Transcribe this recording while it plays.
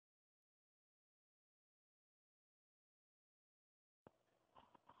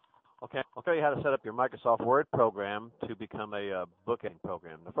Okay, I'll tell you how to set up your Microsoft Word program to become a bookending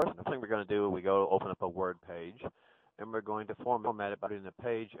program. The first thing we're going to do, we go open up a Word page, and we're going to format it by putting a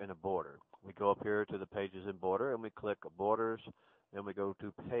page and a border. We go up here to the pages and border, and we click borders, and we go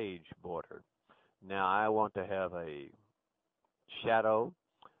to page border. Now I want to have a shadow,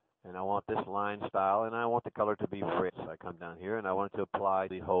 and I want this line style, and I want the color to be red. So I come down here, and I want it to apply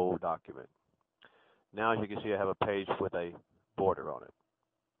the whole document. Now, as you can see, I have a page with a border on it.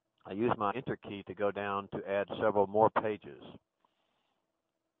 I use my Enter key to go down to add several more pages.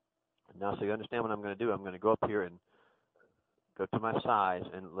 Now, so you understand what I'm going to do, I'm going to go up here and go to my size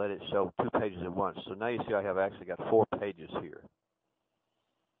and let it show 2 pages at once. So now you see I have actually got 4 pages here.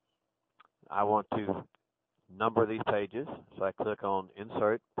 I want to number these pages, so I click on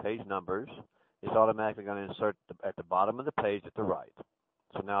Insert Page Numbers. It's automatically going to insert at the bottom of the page at the right.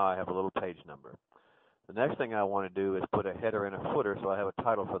 So now I have a little page number. The next thing I want to do is put a header and a footer so I have a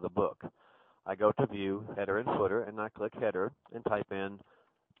title for the book. I go to View, Header and Footer, and I click Header and type in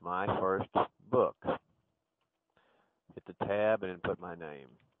my first book. Hit the tab and then put my name.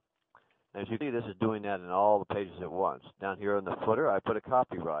 As you see, this is doing that in all the pages at once. Down here in the footer, I put a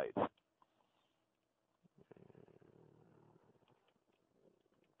copyright.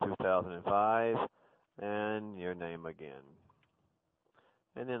 2005, and your name again.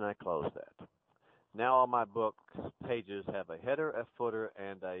 And then I close that. Now all my book pages have a header, a footer,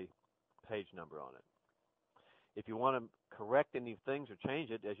 and a page number on it. If you want to correct any things or change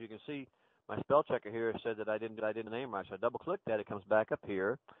it, as you can see, my spell checker here said that I didn't name right. So I double click that, it comes back up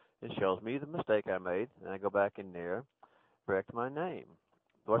here and shows me the mistake I made, and I go back in there, correct my name.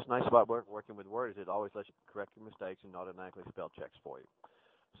 What's nice about working with Word is it always lets you correct your mistakes and automatically spell checks for you.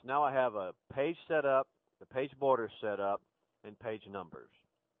 So now I have a page set up, the page border set up, and page numbers.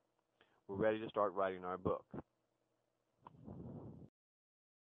 We're ready to start writing our book.